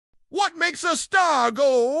What makes a star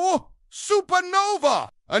go supernova?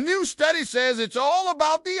 A new study says it's all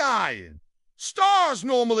about the iron. Stars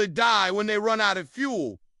normally die when they run out of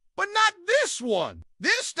fuel, but not this one.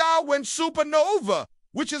 This star went supernova,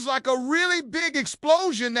 which is like a really big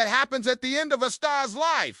explosion that happens at the end of a star's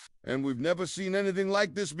life. And we've never seen anything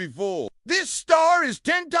like this before. This star is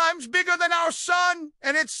 10 times bigger than our sun,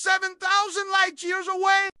 and it's 7,000 light years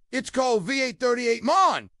away. It's called V838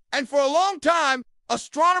 Mon, and for a long time,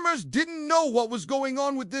 astronomers didn't know what was going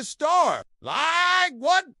on with this star. Like,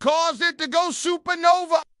 what caused it to go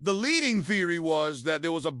supernova? The leading theory was that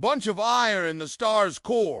there was a bunch of iron in the star's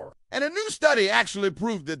core, and a new study actually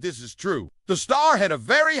proved that this is true. The star had a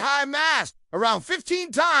very high mass, around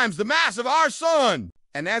 15 times the mass of our sun.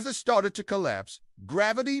 And as it started to collapse,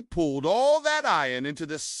 gravity pulled all that iron into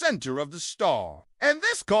the center of the star. And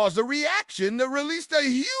this caused a reaction that released a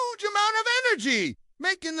huge amount of energy,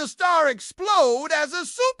 making the star explode as a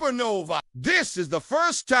supernova. This is the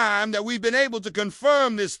first time that we've been able to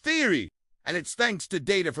confirm this theory, and it's thanks to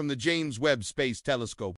data from the James Webb Space Telescope.